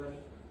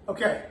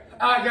Okay,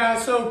 all right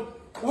guys, so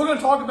what we're going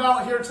to talk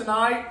about here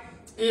tonight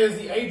is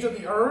the age of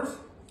the earth.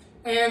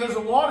 And there's a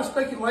lot of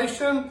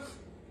speculation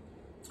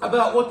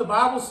about what the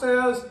Bible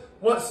says,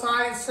 what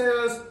science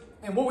says,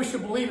 and what we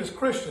should believe as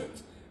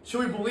Christians. Should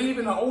we believe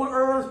in the old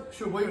earth?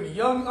 Should we believe in the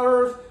young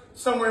earth?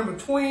 Somewhere in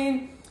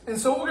between? And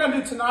so what we're going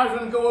to do tonight is we're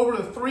going to go over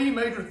the three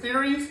major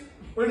theories.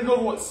 We're going to go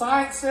over what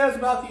science says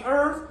about the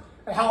earth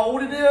and how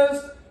old it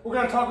is. We're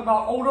going to talk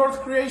about old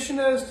earth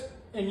creationists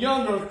and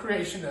young earth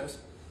creationists.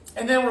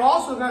 And then we're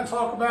also going to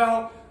talk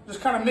about, just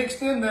kind of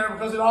mixed in there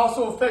because it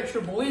also affects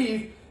your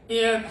belief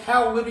in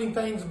how living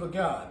things have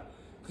begun.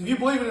 If you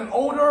believe in an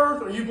old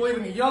earth or you believe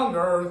in a young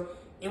earth,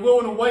 it will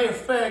in a way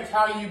affect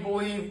how you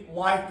believe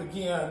life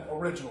began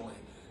originally.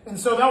 And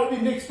so that will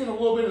be mixed in a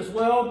little bit as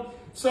well.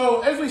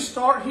 So as we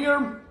start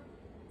here,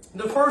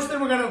 the first thing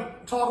we're going to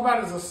talk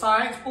about is a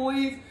science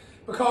belief,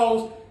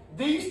 because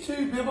these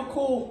two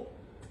biblical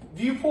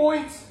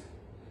viewpoints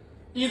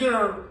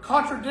either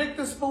contradict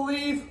this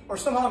belief or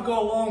somehow go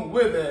along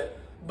with it.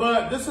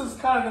 But this is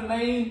kind of the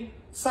main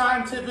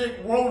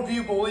scientific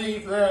worldview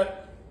belief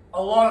that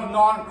a lot of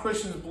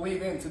non-Christians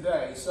believe in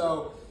today.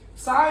 So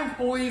science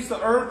believes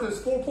the earth is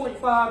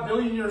 4.5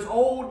 billion years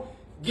old,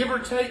 give or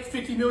take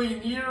 50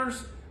 million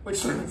years,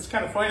 which is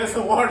kind of funny, that's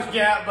a large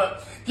gap,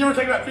 but give or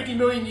take about 50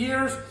 million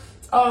years.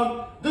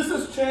 This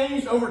has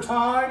changed over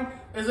time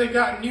as they've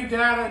got new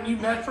data, new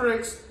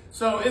metrics,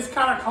 so it's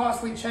kind of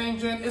constantly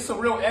changing. It's a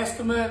real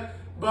estimate,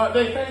 but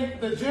they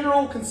think the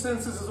general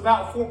consensus is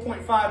about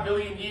 4.5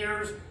 billion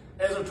years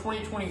as of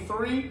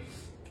 2023.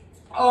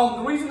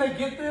 The reason they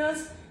get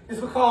this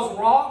is because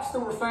rocks that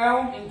were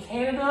found in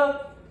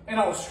Canada and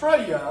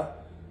Australia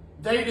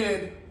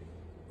dated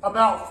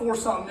about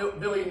 4-something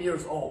billion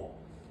years old.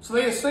 So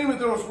they assume that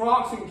there was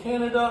rocks in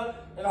Canada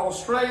and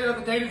Australia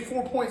that dated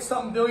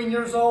 4-something billion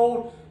years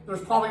old.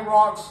 There's probably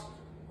rocks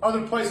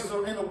other places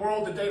in the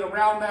world that date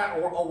around that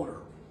or older.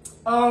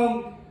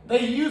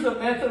 They use a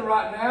method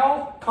right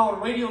now called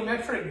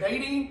radiometric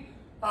dating,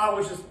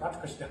 which is not the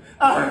question.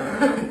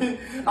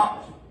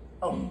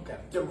 Okay.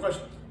 Do you have a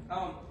question?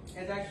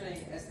 It's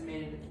actually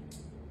estimated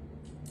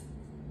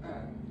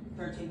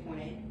 13.8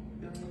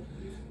 billion.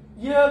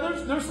 Yeah,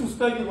 there's some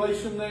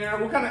speculation there.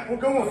 We're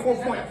going with 4.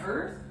 Is that the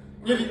Earth?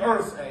 Yeah, the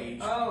Earth's age.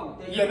 Oh,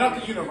 yeah, not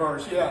the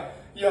universe. Yeah.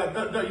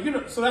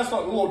 So that's a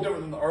little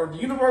different than the Earth.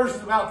 The universe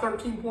is about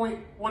 13 point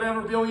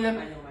whatever billion.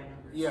 I know my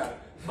numbers. Yeah,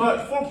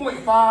 but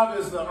 4.5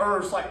 is the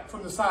Earth's, like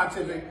from the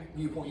scientific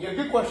viewpoint. Yeah,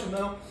 good question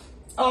though.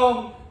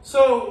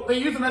 So they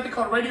use a method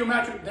called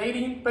radiometric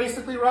dating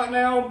basically right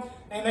now,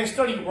 and they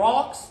study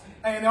rocks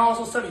and they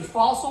also study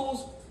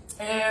fossils,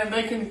 and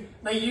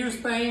they use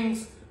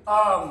things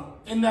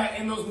in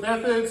those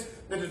methods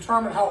that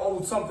determine how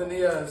old something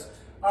is.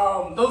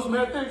 Those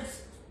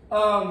methods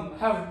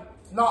have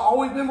not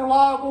always been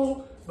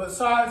reliable, but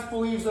science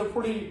believes they're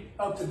pretty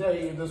up to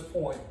date at this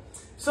point.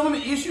 Some of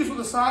the issues with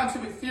the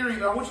scientific theory,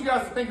 though, I want you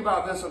guys to think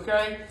about this,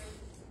 okay?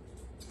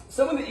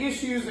 Some of the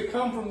issues that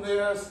come from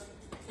this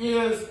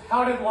is,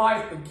 how did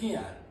life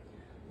begin?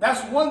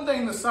 That's one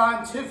thing the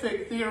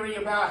scientific theory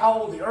about how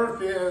old the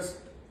earth is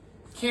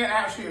can't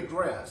actually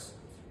address,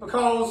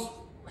 because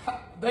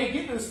they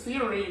get this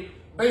theory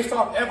based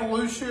off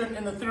evolution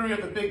and the theory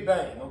of the Big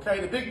Bang, okay?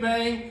 The Big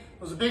Bang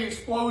was a big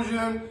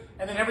explosion,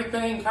 and then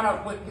everything kind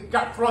of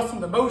got thrust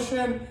into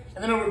motion,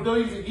 and then over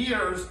billions of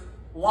years,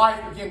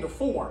 life began to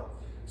form.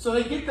 So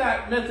they get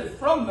that method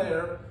from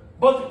there,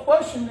 but the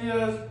question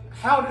is,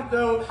 how did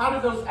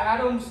those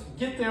atoms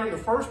get there in the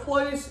first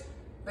place?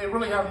 They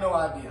really have no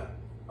idea,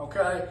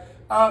 okay?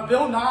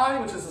 Bill Nye,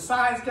 which is a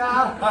science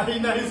guy,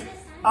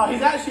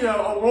 he's actually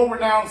a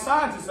world-renowned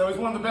scientist, though. He's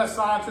one of the best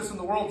scientists in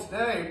the world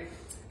today.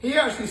 He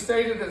actually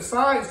stated that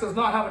science does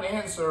not have an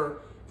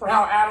answer for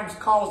how atoms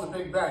caused the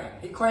Big Bang.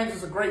 He claims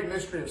it's a great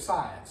mystery of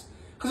science.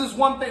 Because it's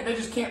one thing, they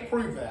just can't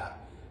prove that.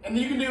 And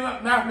you can do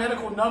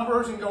mathematical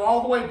numbers and go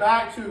all the way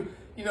back to,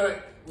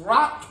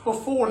 right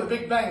before the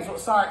Big Bang is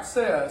what science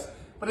says.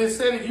 But it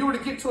said if you were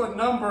to get to a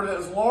number that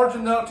is large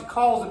enough to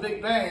cause a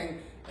Big Bang,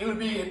 it would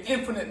be an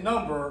infinite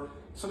number.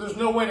 So there's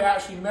no way to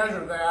actually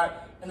measure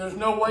that. And there's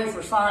no way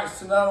for science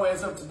to know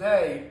as of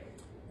today,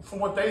 from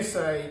what they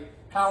say,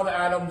 how the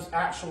atoms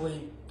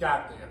actually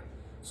got there.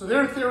 So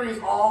their theory is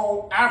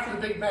all after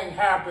the Big Bang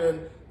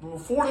happened. But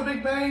before the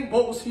Big Bang,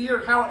 what was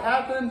here, how it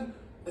happened,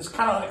 is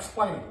kind of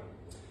unexplainable.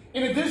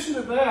 In addition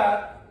to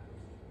that,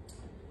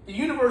 the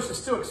universe is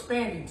still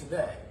expanding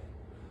today,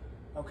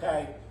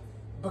 okay?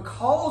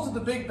 Because of the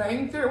Big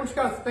Bang theory, I want you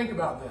guys to think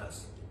about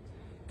this.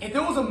 If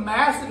there was a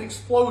massive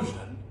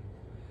explosion,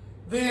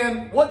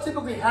 then what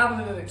typically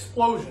happens in an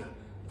explosion?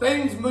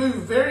 Things move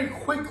very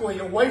quickly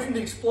away from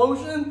the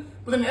explosion,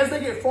 but then as they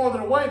get farther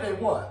away, they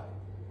what?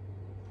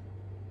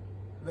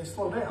 They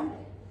slow down.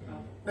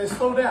 They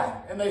slow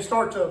down and they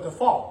start to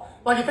fall.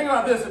 Like, you think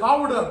about this, if I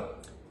were to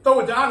throw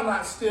a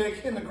dynamite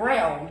stick in the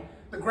ground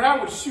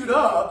would shoot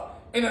up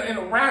in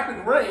a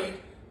rapid rate,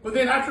 but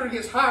then after it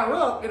gets higher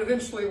up, it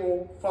eventually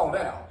will fall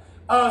down.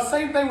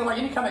 Same thing with like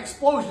any kind of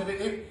explosion.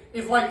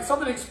 If like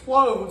something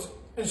explodes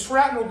and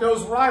shrapnel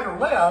goes right or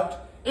left,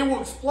 it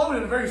will explode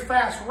at a very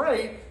fast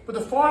rate, but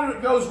the farther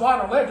it goes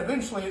right or left,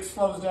 eventually it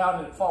slows down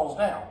and it falls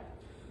down.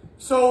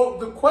 So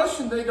the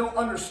question they don't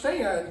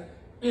understand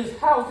is,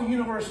 how is the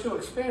universe still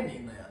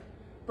expanding then?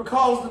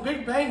 Because the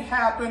Big Bang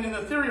happened, and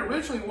the theory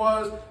originally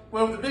was,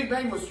 well, if the Big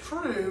Bang was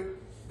true,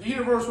 the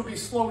universe would be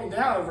slowing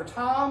down over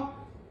time,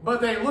 but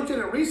they looked at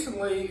it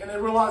recently and they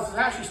realized it's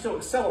actually still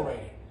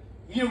accelerating.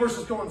 The universe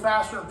is going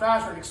faster and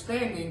faster and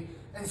expanding,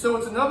 and so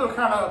it's another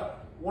kind of,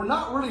 we're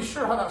not really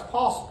sure how that's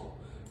possible.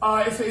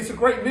 It's a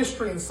great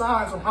mystery in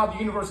science on how the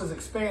universe is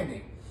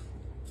expanding.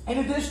 In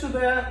addition to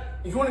that,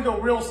 if you want to go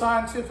real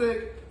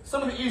scientific,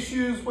 some of the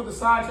issues with the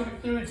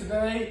scientific theory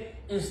today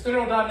is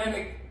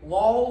thermodynamic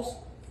laws.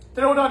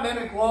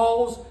 Thermodynamic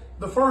laws,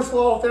 the first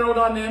law of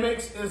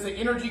thermodynamics is that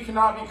energy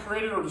cannot be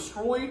created or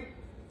destroyed.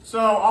 So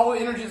all the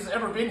energy that's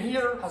ever been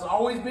here has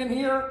always been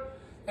here.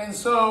 And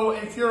so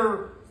if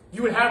you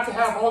would have to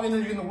have all the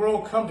energy in the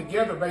world come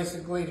together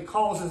basically to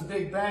cause this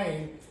Big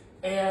Bang.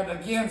 And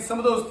again, some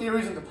of those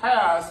theories in the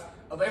past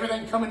of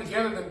everything coming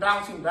together and then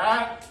bouncing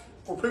back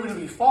were proven to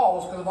be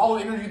false, because if all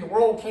the energy in the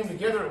world came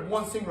together at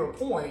one singular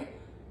point,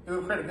 it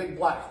would create a big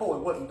black hole.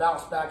 It wouldn't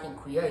bounce back and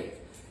create.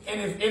 And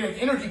if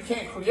energy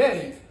can't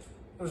create,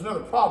 there's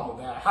another problem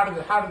with that.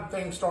 How did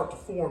things start to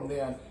form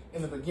then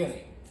in the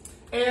beginning?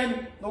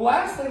 And the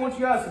last thing I want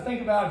you guys to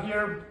think about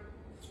here,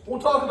 we'll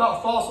talk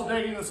about fossil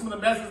dating and some of the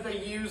methods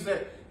they use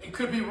that it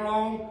could be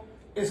wrong,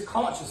 is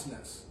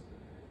consciousness.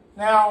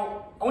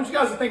 Now, I want you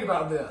guys to think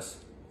about this.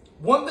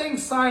 One thing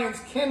science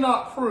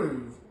cannot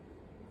prove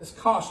is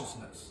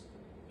consciousness.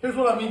 Here's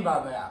what I mean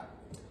by that.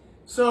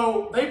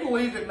 So they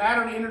believe that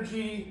matter and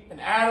energy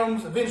and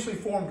atoms eventually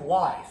formed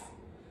life.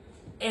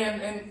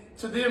 And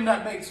to them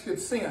that makes good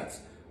sense.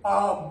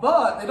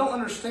 But they don't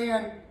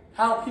understand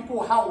how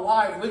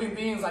living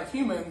beings like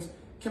humans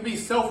can be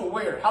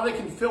self-aware, how they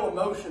can feel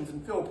emotions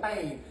and feel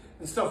pain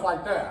and stuff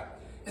like that.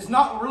 It's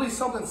not really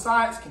something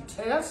science can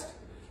test.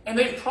 And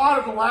they've tried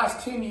over the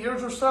last 10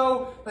 years or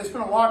so. They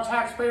spent a lot of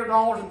taxpayer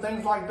dollars and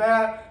things like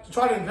that to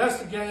try to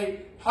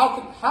investigate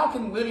how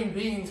can living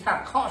beings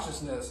have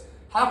consciousness?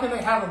 How can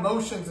they have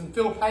emotions and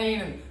feel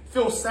pain and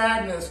feel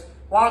sadness?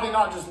 Why are they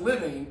not just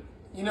living?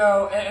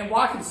 And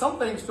why can some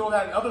things feel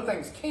that and other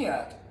things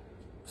can't?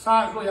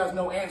 Science really has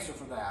no answer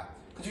for that.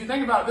 Because you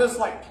think about this,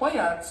 like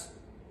plants,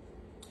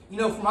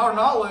 from our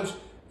knowledge,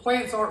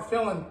 plants aren't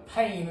feeling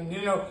pain and,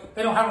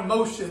 they don't have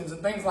emotions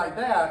and things like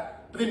that.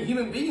 But then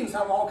human beings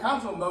have all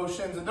kinds of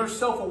emotions, and they're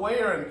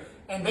self-aware,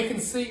 and they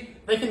can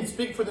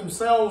speak for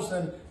themselves,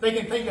 and they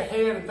can think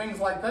ahead and things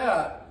like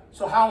that.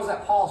 So how is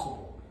that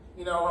possible?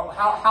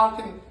 How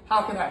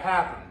can that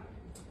happen?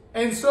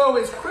 And so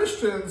as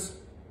Christians,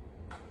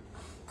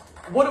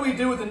 what do we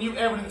do with the new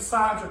evidence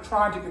science are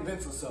trying to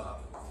convince us of?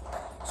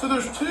 So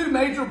there's two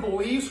major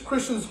beliefs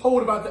Christians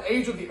hold about the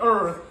age of the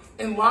earth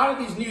in light of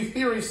these new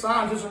theories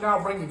scientists are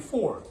now bringing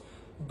forth.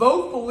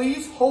 Both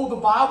beliefs hold the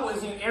Bible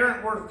as the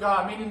inerrant word of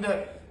God, meaning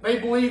that they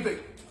believe that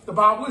the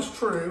Bible is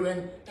true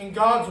and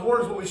God's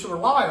word is what we should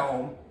rely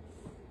on,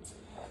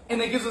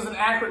 and it gives us an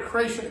accurate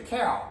creation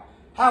account.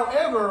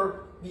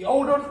 However, the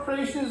old earth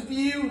creationist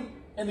view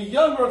and the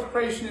young earth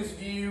creationist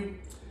view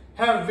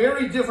have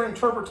very different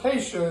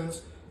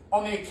interpretations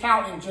on the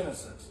account in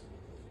Genesis.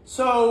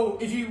 So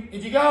if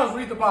you guys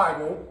read the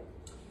Bible,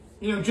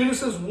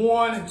 Genesis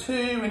 1 and 2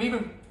 and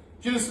even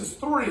Genesis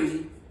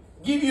 3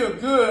 give you a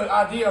good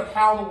idea of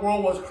how the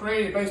world was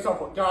created based off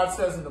what God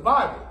says in the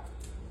Bible.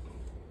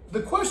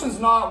 The question is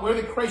not where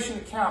the creation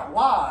account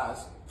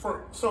lies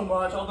for so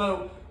much,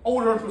 although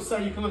Old Earth would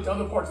say you can look to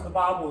other parts of the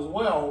Bible as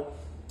well.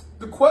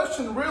 The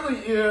question really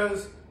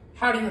is,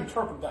 how do you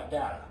interpret that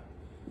data?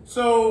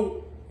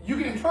 So you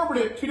can interpret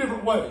it two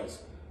different ways.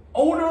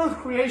 Old Earth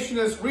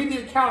creationists read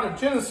the account of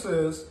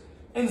Genesis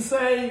and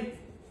say,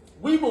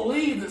 we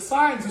believe that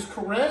science is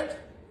correct,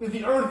 that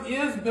the earth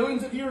is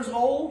billions of years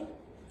old,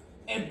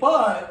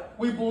 but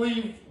we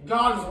believe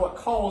God is what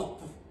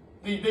caused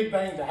the Big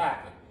Bang to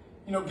happen.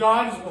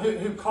 God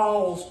is who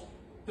caused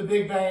the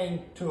Big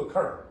Bang to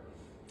occur.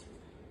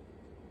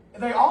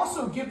 And they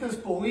also get this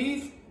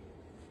belief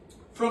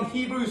from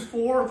Hebrews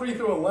 4, 3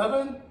 through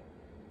 11,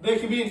 that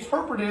can be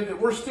interpreted that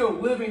we're still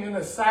living in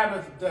a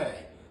Sabbath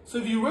day. So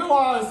if you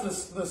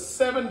realize the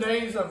 6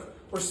 days of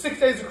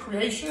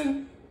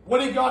creation, what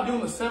did God do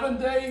on the seventh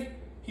day?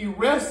 He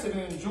rested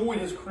and enjoyed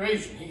his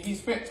creation. He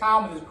spent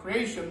time with his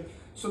creation.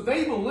 So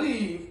they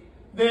believe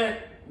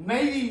that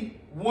maybe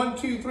 1,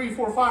 2, 3,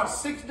 4, 5,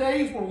 6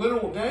 days were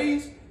literal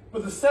days,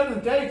 but the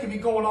seventh day could be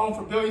going on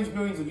for billions and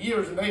millions of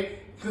years,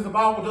 because the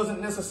Bible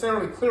doesn't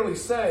necessarily clearly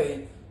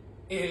say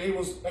it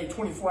was a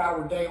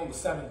 24-hour day on the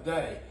seventh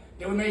day.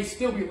 That we may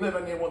still be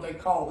living in what they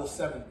call the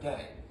seventh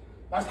day.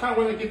 That's kind of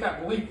where they get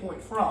that belief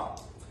point from.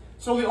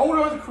 So the old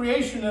earth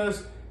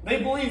creationists,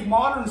 they believe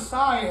modern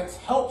science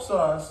helps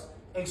us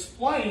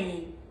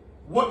explain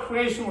what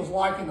creation was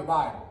like in the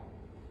Bible.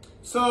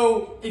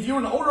 So if you're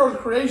an old earth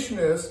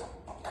creationist,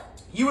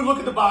 you would look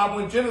at the Bible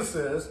in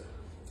Genesis,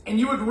 and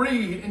you would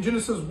read in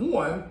Genesis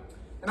 1,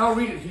 and I'll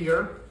read it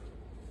here,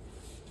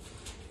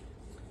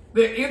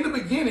 that in the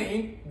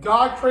beginning,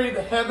 God created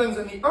the heavens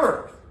and the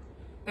earth.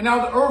 And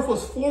now the earth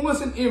was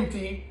formless and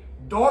empty.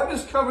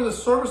 Darkness covered the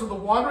surface of the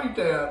watery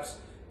depths,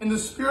 and the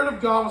Spirit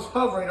of God was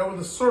hovering over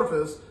the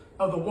surface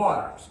of the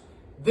waters.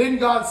 Then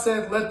God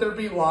said, let there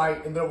be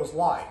light, and there was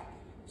light.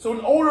 So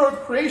an old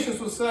earth creationists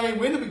would say,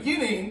 well, in the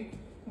beginning,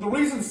 the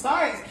reason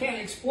science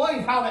can't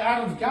explain how the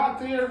atoms got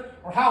there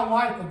or how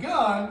life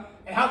begun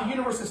and how the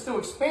universe is still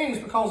expanding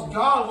is because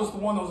God was the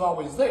one that was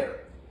always there.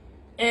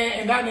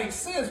 And that makes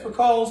sense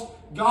because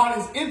God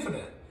is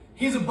infinite.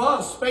 He's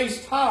above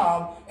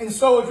space-time. And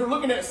so if you're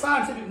looking at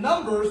scientific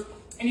numbers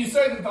and you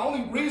say that the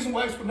only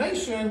reasonable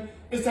explanation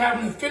is to have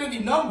an infinity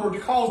number to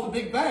cause the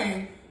Big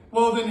Bang,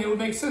 well, then it would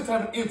make sense to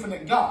have an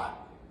infinite God.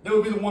 That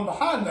would be the one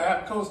behind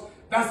that because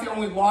that's the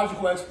only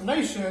logical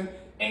explanation.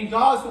 And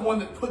God's the one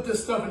that put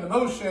this stuff into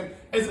motion,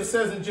 as it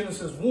says in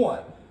Genesis 1.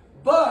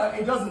 But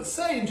it doesn't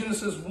say in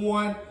Genesis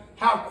 1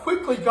 how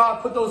quickly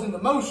God put those into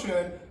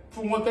motion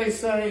from what they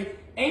say.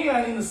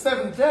 And in the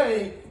seventh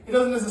day, it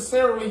doesn't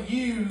necessarily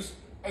use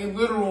a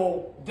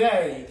literal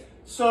day.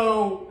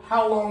 So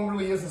how long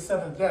really is the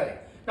seventh day?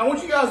 Now I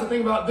want you guys to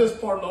think about this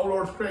part of the old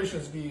earth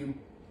creationist view.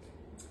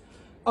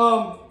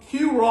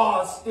 Hugh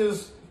Ross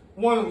is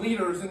one of the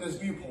leaders in this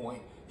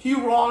viewpoint.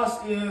 Hugh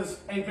Ross is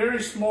a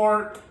very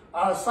smart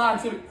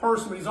scientific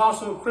person, but he's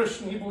also a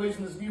Christian. He believes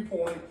in this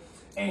viewpoint.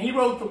 And he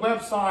wrote the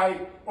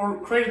website, or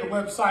created the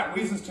website,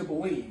 Reasons to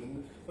Believe.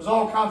 And there's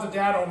all kinds of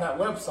data on that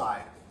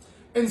website.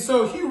 And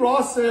so Hugh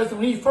Ross says that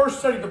when he first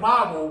studied the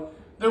Bible,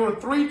 there were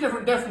 3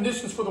 different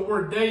definitions for the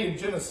word day in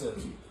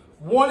Genesis.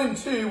 1 and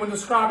 2 when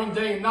describing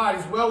day and night,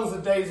 as well as the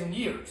days and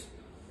years.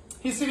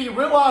 He said he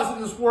realized that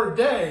this word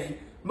day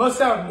must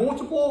have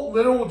multiple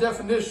literal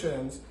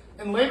definitions,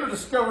 and later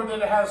discovered that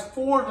it has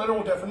 4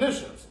 literal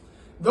definitions.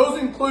 Those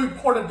include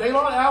part of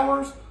daylight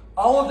hours,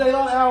 all of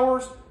daylight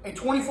hours, a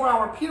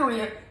 24-hour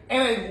period,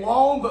 and a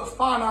long but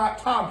finite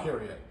time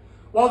period.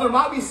 While there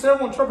might be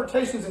several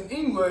interpretations in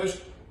English,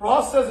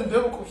 Ross says in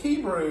biblical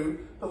Hebrew,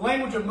 the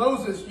language of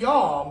Moses,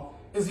 Yom,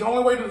 is the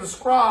only way to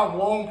describe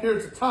long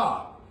periods of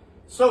time.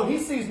 So he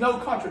sees no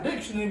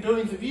contradiction in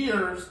billions of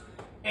years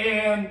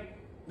and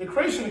the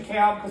creation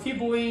account because he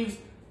believes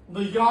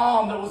the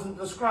Yom that was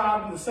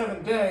described in the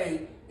seventh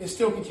day is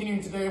still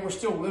continuing today. We're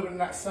still living in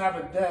that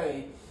Sabbath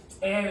day.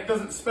 And it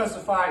doesn't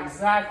specify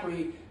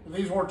exactly that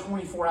these were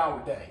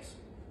 24-hour days.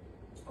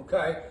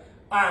 Okay?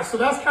 All right, so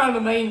that's kind of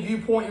the main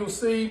viewpoint you'll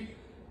see.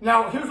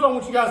 Now, here's what I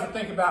want you guys to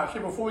think about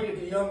here before we get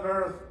to young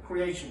earth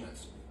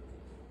creationists.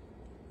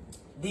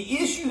 The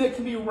issue that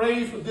can be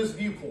raised with this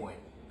viewpoint,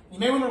 you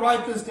may want to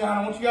write this down.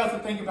 I want you guys to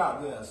think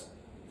about this.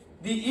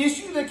 The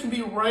issue that can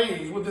be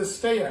raised with this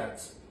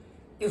stance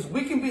is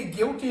we can be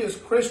guilty as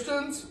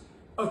Christians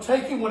of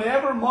taking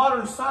whatever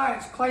modern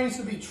science claims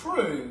to be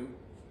true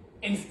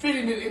and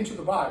fitting it into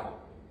the Bible.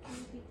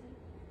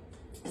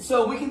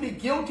 So we can be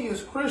guilty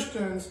as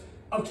Christians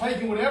of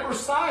taking whatever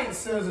science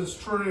says is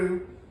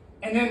true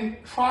and then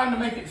trying to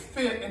make it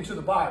fit into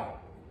the Bible.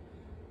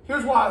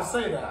 Here's why I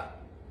say that.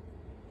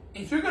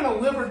 If you're going to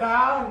live or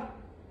die,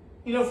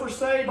 for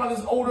say by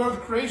this old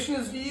earth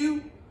creationist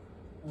view,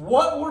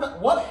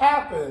 what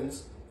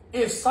happens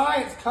if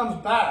science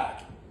comes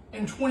back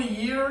in 20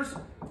 years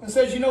and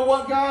says, you know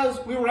what, guys,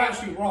 we were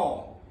actually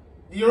wrong.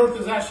 The earth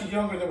is actually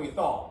younger than we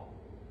thought.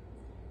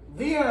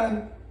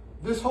 Then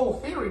this whole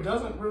theory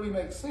doesn't really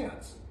make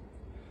sense.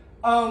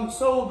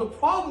 So the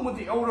problem with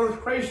the old earth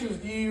creationist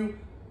view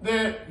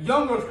that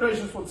young earth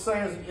creationists would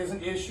say is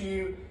an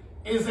issue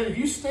is that if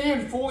you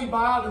stand fully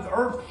by that the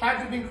earth had to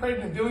have been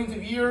created in billions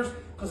of years,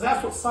 because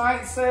that's what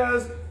science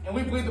says, and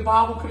we believe the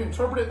Bible could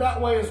interpret it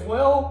that way as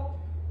well,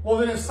 well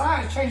then if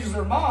science changes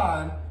their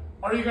mind,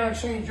 are you going to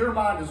change your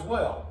mind as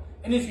well?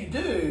 And if you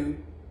do,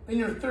 then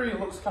your theory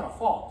looks kind of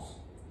false.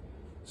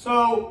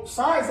 So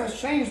science has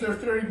changed their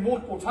theory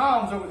multiple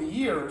times over the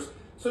years.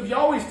 So if you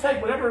always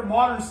take whatever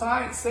modern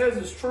science says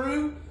is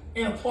true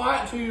and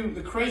apply it to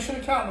the creation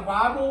account in the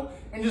Bible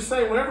and just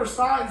say whatever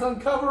science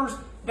uncovers,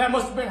 that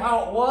must have been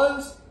how it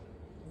was,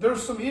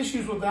 there's some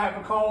issues with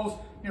that because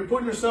you're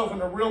putting yourself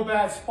in a real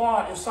bad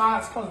spot if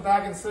science comes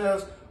back and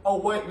says, oh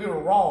wait, we were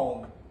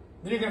wrong.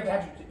 Then you're going to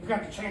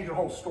have to change your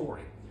whole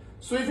story.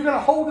 So if you're going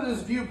to hold to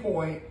this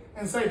viewpoint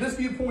and say this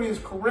viewpoint is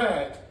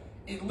correct,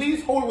 at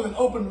least hold it with an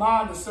open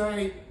mind to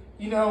say,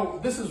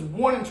 this is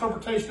one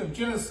interpretation of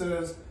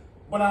Genesis,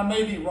 but I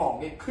may be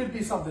wrong. It could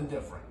be something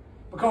different.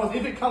 Because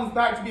if it comes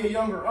back to be a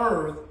younger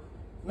earth,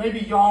 maybe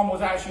Yom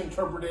was actually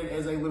interpreted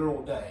as a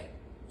literal day.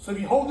 So if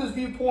you hold this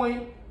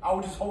viewpoint, I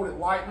would just hold it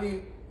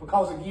lightly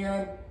because,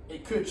 again,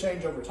 it could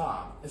change over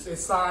time. It's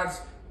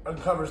science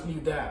uncovers new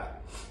data.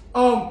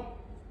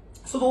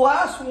 So the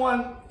last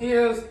one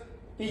is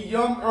the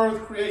young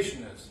earth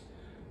creationists.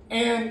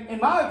 And in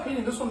my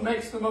opinion, this one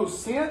makes the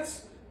most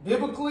sense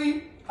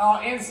biblically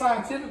and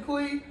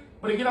scientifically.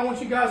 But again, I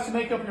want you guys to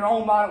make up your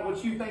own mind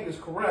what you think is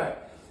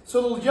correct.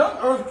 So the young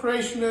earth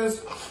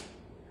creationists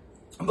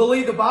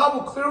believe the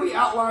Bible clearly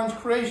outlines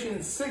creation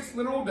in 6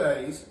 literal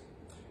days,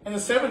 and the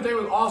 7th day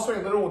was also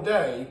a literal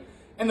day,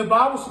 and the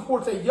Bible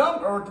supports a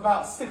young earth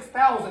about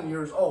 6,000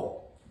 years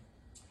old.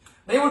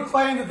 They would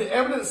claim that the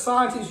evidence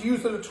scientists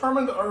use to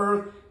determine the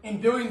earth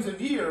in billions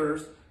of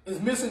years is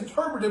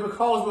misinterpreted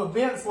because of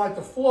events like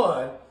the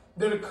flood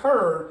that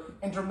occurred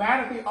and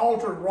dramatically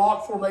altered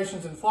rock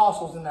formations and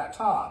fossils in that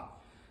time.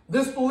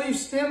 This belief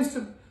seems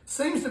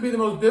to be the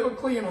most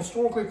biblically and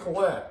historically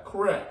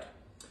correct.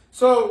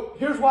 So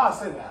here's why I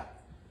say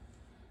that.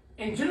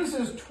 In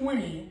Genesis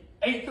 20,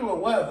 8 through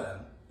 11,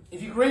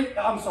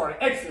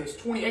 Exodus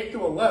 28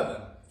 through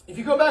 11, if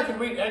you go back and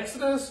read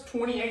Exodus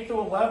 28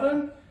 through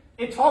 11,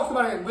 it talks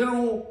about a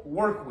literal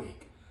work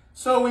week.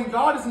 So when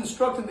God is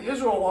instructing the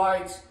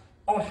Israelites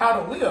on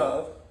how to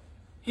live,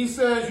 he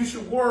says you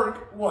should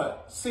work,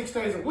 6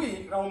 days a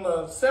week, and on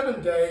the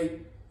 7th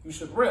day, you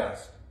should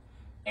rest.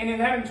 And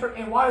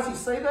and why does he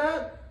say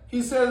that?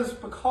 He says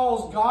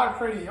because God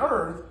created the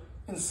earth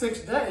in 6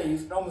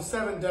 days, and on the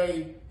 7th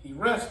day, he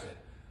rested.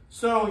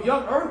 So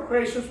young earth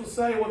creationists would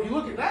say, well, if you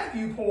look at that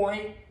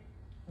viewpoint,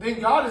 then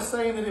God is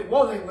saying that it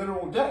was a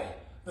literal day.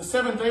 The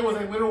 7th day was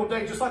a literal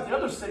day, just like the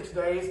other 6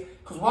 days,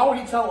 because why would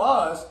he tell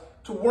us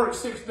to work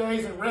 6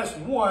 days and rest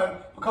one?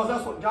 Because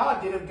that's what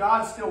God did if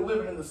God's still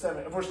living in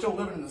the if we're still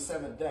living in the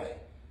 7th day.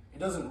 It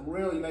doesn't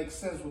really make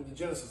sense with the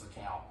Genesis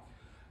account.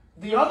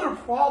 The other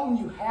problem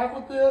you have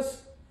with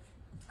this,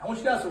 I want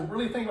you guys to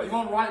really think about, you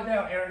want to write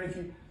down, Aaron, if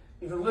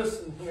you're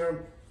listening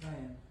here,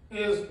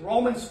 is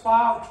Romans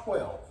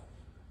 5:12.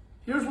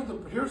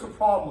 Here's the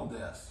problem with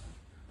this.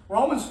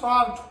 Romans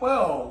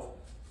 5:12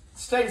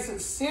 states that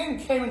sin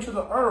came into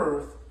the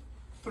earth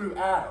through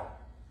Adam.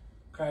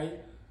 Okay?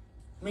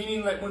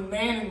 Meaning that when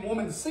man and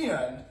woman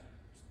sinned,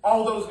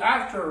 all those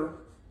after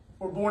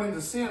were born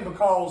into sin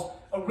because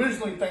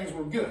originally things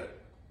were good.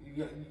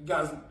 You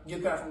guys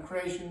get that from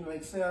creation?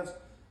 Makes sense?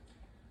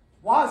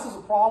 Why is this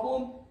a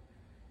problem?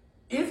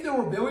 If there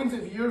were billions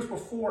of years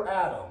before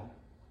Adam,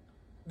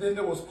 then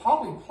there was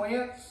probably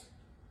plants,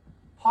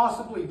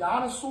 possibly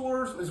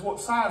dinosaurs, is what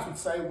science would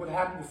say would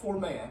happen before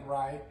man,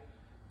 right?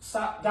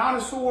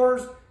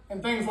 Dinosaurs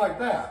and things like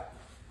that.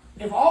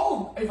 If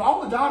all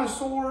the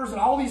dinosaurs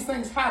and all these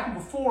things happened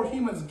before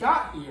humans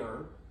got here,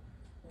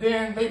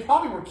 then they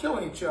probably were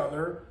killing each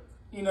other.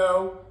 You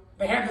know,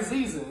 they had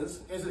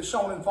diseases, as it's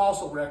shown in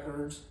fossil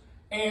records,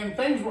 and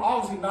things were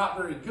obviously not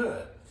very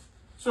good.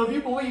 So if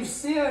you believe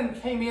sin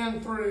came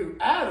in through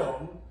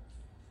Adam,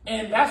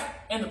 and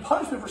the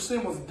punishment for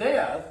sin was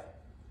death,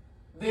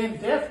 then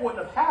death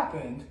wouldn't have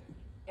happened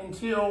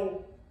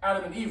until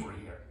Adam and Eve were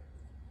here.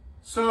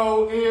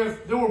 So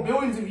if there were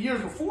billions of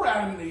years before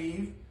Adam and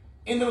Eve,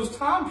 in those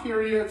time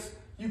periods,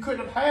 you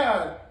couldn't have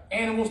had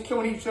animals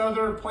killing each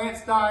other,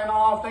 plants dying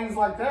off, things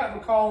like that,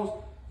 because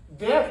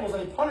death was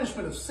a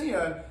punishment of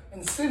sin,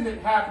 and sin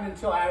didn't happen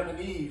until Adam and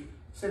Eve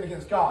sinned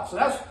against God. So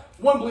that's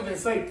one belief they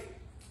say.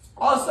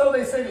 Also,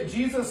 they say that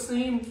Jesus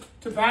seemed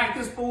to back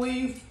this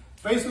belief,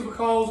 basically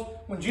because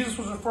when Jesus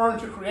was referring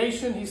to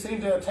creation, he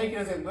seemed to take it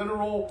as a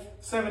literal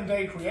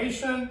 7-day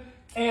creation.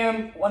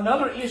 And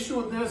another issue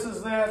with this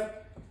is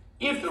that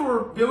if there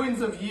were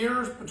billions of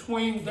years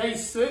between day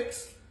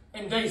 6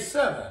 and day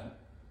 7,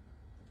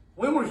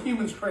 when were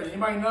humans created?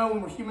 Anybody know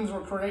when humans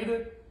were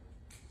created?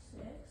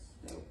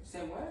 6. Say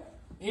what?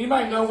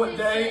 Anybody know what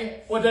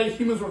day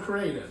humans were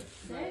created?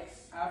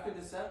 6. After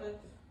the 7th?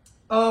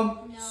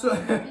 No,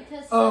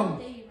 because 7th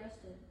day you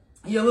rested.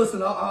 Yeah,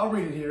 listen, I'll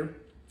read it here.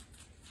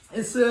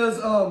 It says,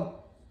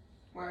 Well,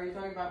 are you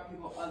talking about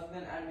people other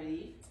than Adam and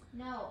Eve?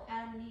 No,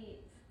 Adam and Eve.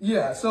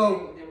 Yeah,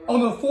 so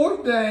on the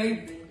 4th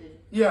day,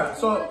 yeah,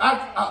 so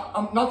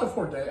not the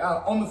 4th day,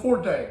 on the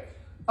 4th day,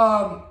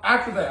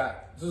 after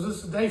that, so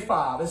this is day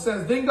 5, it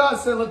says, then God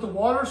said, let the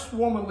waters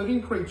swarm with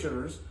living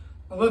creatures,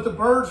 and let the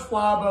birds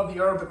fly above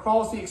the earth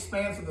across the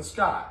expanse of the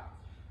sky.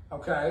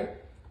 Okay?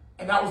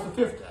 And that was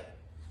the 5th day.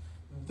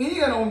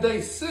 Then on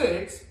day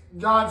 6,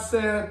 God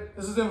said,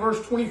 this is in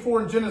verse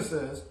 24 in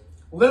Genesis,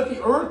 let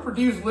the earth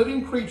produce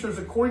living creatures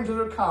according to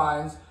their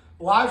kinds,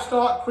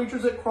 livestock,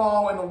 creatures that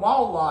crawl, and the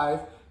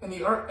wildlife,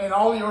 and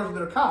all the earth of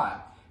their kind.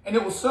 And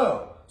it was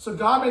so. So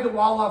God made the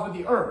wildlife of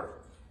the earth.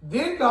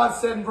 Then God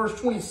said in verse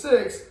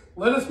 26,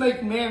 let us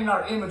make man in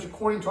our image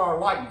according to our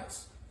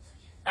likeness.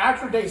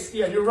 After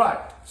you're right.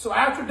 So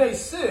after day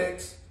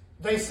 6,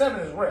 day 7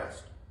 is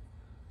rest.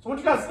 So what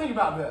do you guys think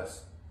about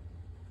this?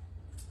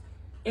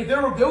 If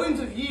there were billions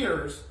of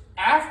years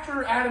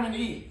after Adam and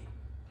Eve,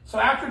 so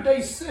after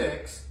day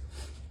 6,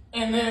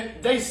 and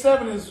then day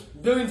 7 is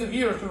billions of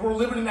years because we're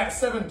living in that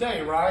 7th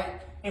day, right?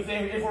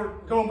 If we're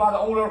going by the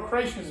old earth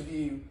creationist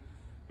view,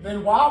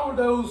 then why were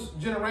those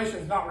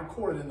generations not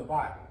recorded in the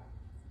Bible?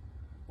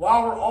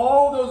 Why were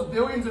all those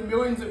billions and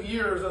millions of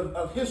years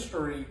of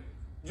history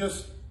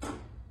just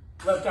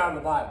left out of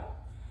the Bible?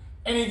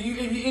 And if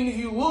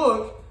you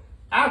look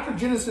after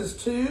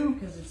Genesis 2,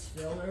 Because it's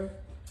filler.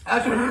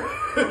 after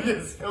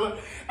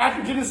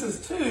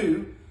Genesis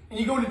 2, and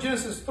you go into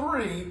Genesis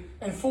 3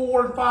 and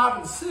 4 and 5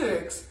 and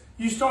 6,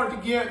 you start to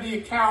get the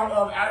account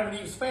of Adam and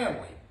Eve's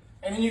family.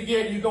 And then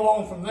you go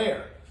on from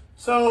there.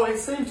 So it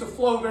seems to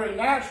flow very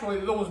naturally.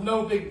 There was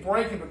no big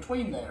break in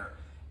between there.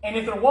 And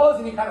if there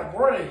was any kind of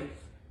break,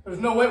 there's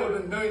no way it would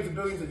have been millions and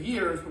billions of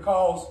years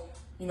because,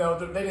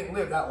 they didn't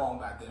live that long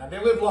back then. They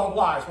lived long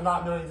lives, but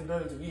not millions and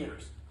billions of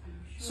years.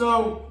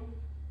 So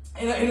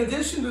And in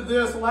addition to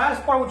this, the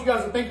last part I want you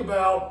guys to think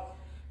about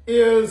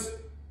is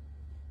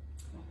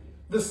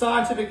the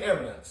scientific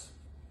evidence.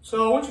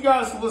 So I want you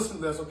guys to listen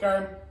to this,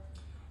 okay?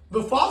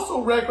 The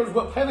fossil record is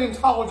what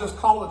paleontologists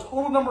call the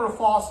total number of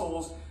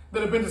fossils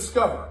that have been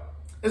discovered,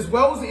 as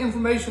well as the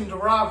information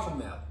derived from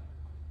them.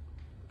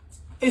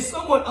 A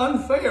somewhat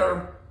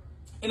unfair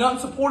and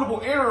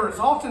unsupportable error is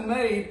often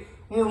made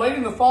when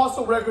relating the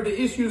fossil record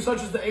to issues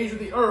such as the age of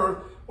the Earth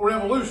or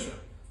evolution.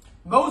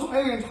 Most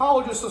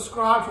paleontologists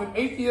subscribe to an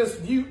atheist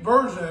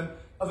version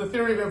of the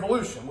theory of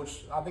evolution,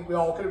 which I think we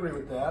all could agree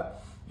with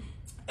that.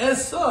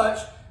 As such,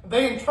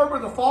 they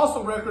interpret the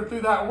fossil record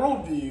through that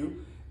worldview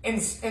and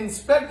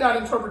inspect that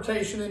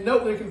interpretation and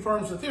note that it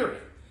confirms the theory.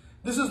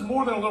 This is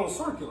more than a little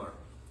circular.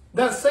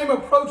 That same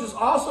approach is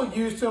also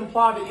used to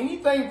imply that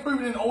anything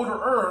proven in older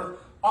Earth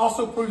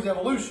also proves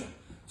evolution.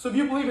 So if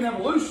you believe in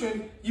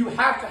evolution, you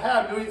have to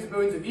have billions and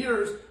billions of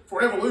years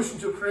for evolution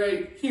to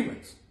create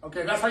humans.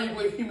 Okay, that's how you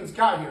believe humans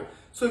got here.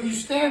 So if you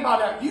stand by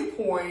that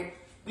viewpoint,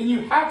 then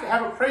you have to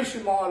have a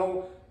creation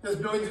model that's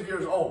billions of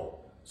years old.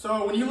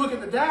 So when you look at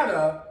the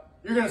data,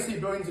 you're going to see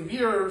billions of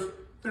years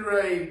through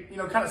a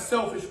kind of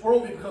selfish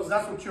worldview because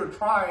that's what you're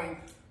trying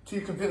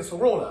to convince the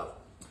world of.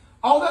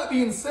 All that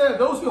being said,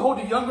 those who hold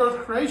to young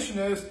Earth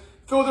creationists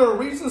feel there are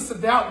reasons to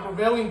doubt the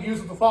prevailing views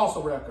of the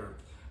fossil record.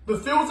 The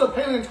fields of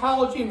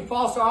paleontology and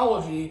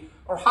fossilology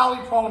are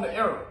highly prone to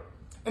error.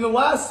 In the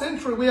last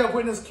century, we have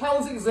witnessed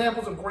countless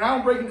examples of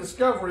groundbreaking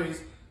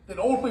discoveries that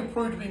ultimately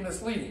proved to be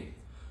misleading.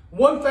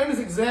 One famous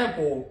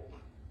example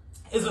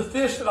is a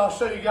fish that I'll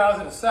show you guys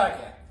in a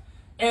second.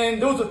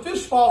 And there was a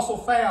fish fossil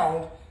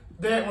found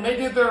that when they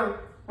did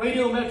their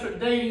radiometric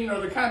dating, or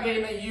the kind of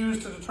dating they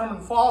used to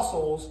determine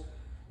fossils,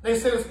 they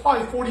said it's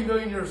probably 40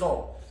 million years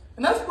old.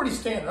 And that's pretty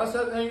standard.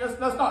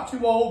 That's not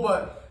too old,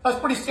 but that's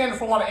pretty standard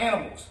for a lot of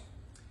animals.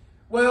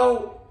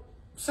 Well,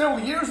 several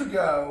years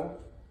ago,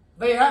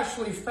 they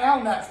actually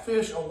found that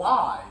fish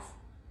alive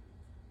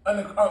in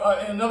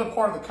another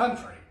part of the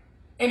country.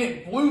 And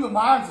it blew the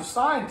minds of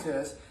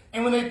scientists.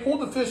 And when they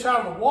pulled the fish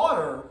out of the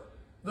water,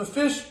 the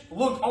fish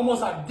looked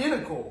almost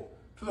identical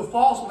to the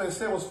fossil they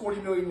said was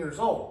 40 million years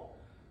old.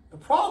 The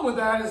problem with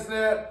that is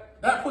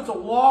that puts a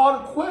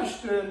lot of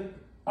question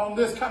on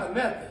this kind of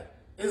method.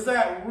 Is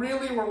that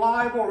really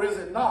reliable or is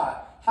it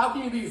not? How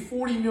can you be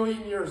 40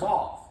 million years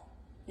off?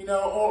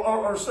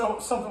 Or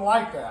something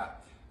like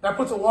that. That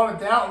puts a lot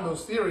of doubt in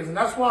those theories. And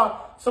that's why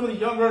some of the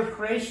young Earth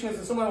creationists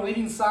and some of the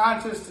leading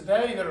scientists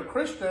today that are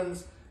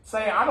Christians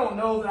say, I don't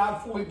know that I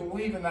fully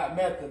believe in that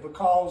method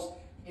because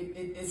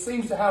it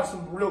seems to have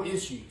some real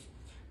issues.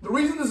 The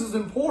reason this is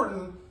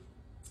important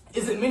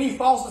is that many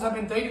fossils have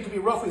been dated to be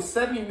roughly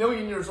 70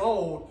 million years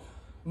old,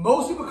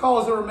 mostly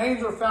because their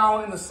remains are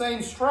found in the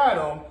same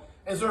stratum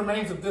as the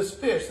remains of this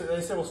fish that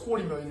they said was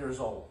 40 million years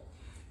old.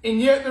 And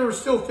yet there are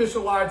still fish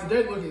alive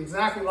today that look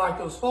exactly like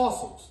those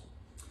fossils.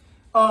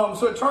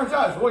 So it turns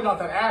out it's really not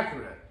that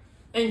accurate.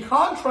 In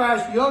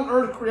contrast, young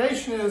Earth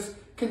creationists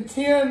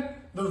contend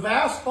the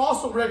vast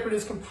fossil record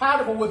is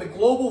compatible with a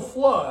global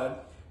flood,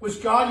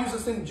 which God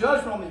uses in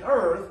judgment on the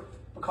earth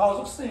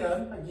because of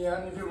sin.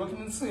 Again, if you're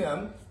looking at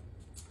sin.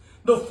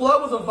 The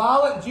flood was a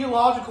violent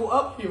geological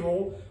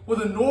upheaval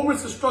with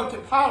enormous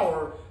destructive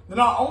power that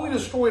not only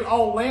destroyed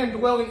all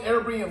land-dwelling,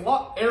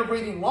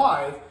 air-breathing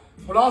life,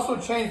 but also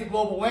changed the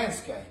global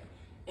landscape.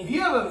 If you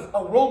have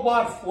a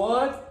worldwide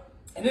flood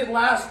and it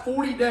lasts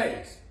 40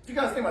 days, if you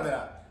guys think about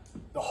that,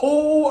 the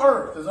whole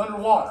earth is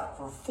underwater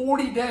for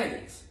 40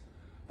 days.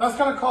 That's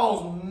going to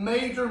cause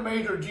major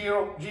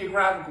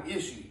geographical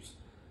issues.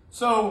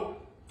 So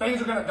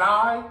things are going to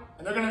die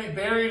and they're going to be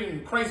buried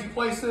in crazy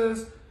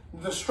places.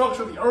 The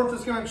structure of the earth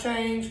is going to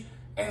change.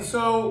 And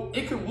so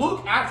it could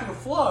look after the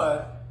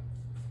flood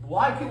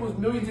like it was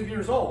millions of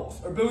years old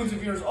or billions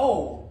of years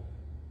old.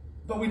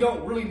 But we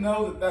don't really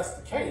know that that's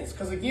the case.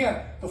 Because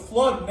again, the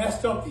flood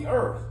messed up the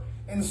earth.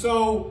 And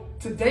so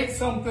to date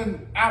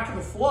something after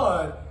the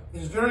flood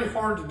is very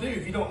hard to do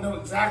if you don't know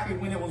exactly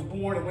when it was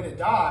born and when it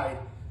died.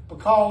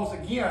 Because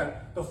again,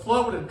 the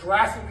flood would have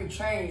drastically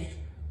changed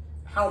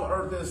how the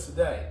earth is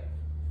today.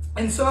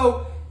 And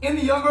so in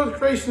the young Earth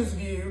creationist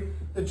view,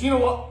 the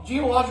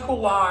genealogical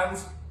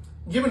lines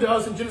given to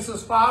us in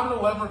Genesis 5 and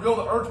 11 reveal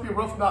the earth to be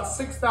roughly about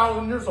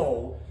 6,000 years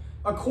old.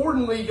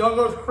 Accordingly, young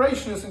Earth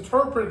creationists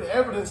interpreted the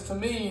evidence to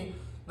mean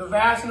the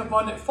vast and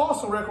abundant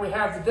fossil record we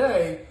have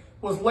today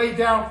was laid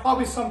down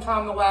probably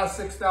sometime in the last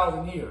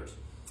 6,000 years.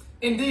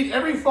 Indeed,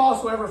 every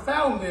fossil ever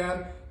found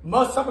then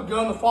must have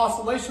begun the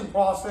fossilization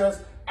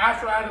process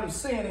after Adam's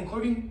sin,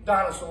 including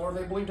dinosaurs.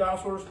 They believe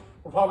dinosaurs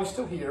were probably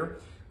still here,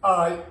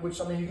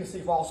 which, I mean, you can see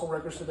fossil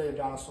records today of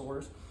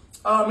dinosaurs.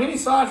 Many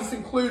scientists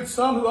include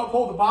some who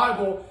uphold the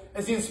Bible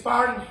as the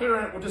inspired and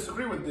inerrant will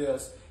disagree with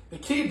this. The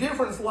key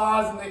difference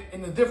lies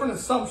in the different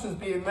assumptions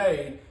being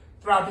made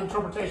throughout the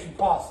interpretation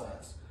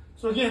process.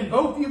 So again,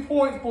 both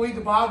viewpoints believe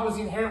the Bible is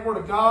the inherent word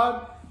of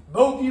God.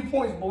 Both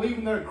viewpoints believe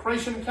in the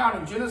creation account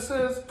in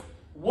Genesis.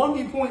 One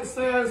viewpoint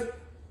says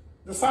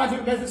the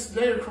scientific methods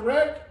today are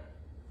correct.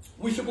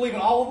 We should believe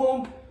in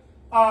all of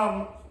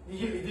them.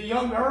 The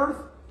young Earth,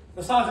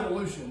 the science of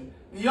evolution.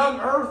 The young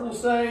earth will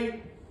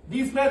say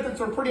these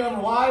methods are pretty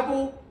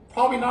unreliable,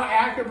 probably not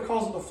accurate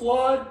because of the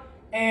flood,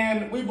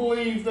 and we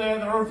believe that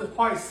the earth is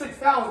probably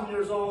 6,000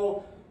 years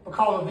old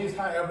because of these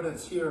kind of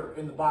evidence here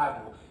in the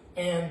Bible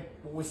and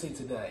what we see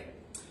today.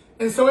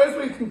 And so as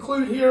we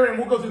conclude here, and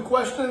we'll go through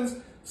questions,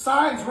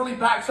 science really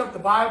backs up the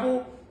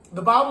Bible.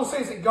 The Bible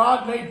says that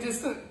God made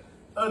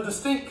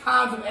distinct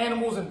kinds of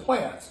animals and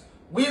plants.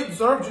 We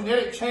observe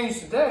genetic change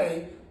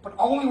today, but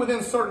only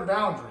within certain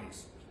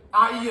boundaries,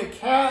 i.e. a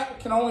cat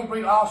can only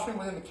breed offspring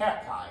within the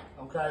cat kind,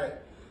 okay?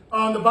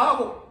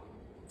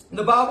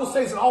 The Bible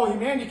says that all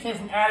humanity came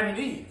from Adam and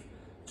Eve.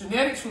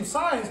 Genetics from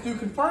science do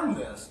confirm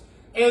this,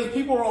 as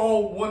people are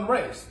all one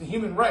race, the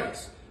human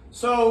race.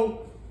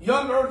 So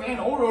young earth and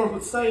old earth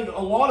would say that a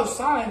lot of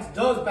science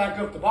does back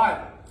up the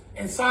Bible.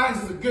 And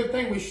science is a good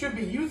thing. We should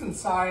be using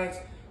science.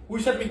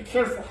 We should be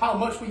careful how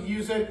much we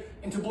use it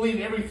and to believe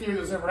every theory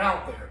that's ever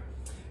out there.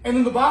 And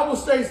then the Bible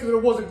states that there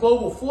was a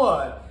global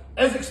flood.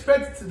 As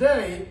expected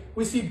today,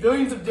 we see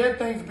billions of dead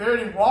things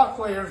buried in rock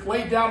layers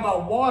laid down by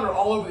water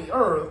all over the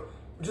earth,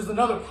 which is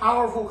another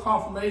powerful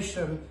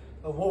confirmation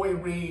of what we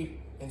read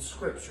in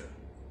Scripture.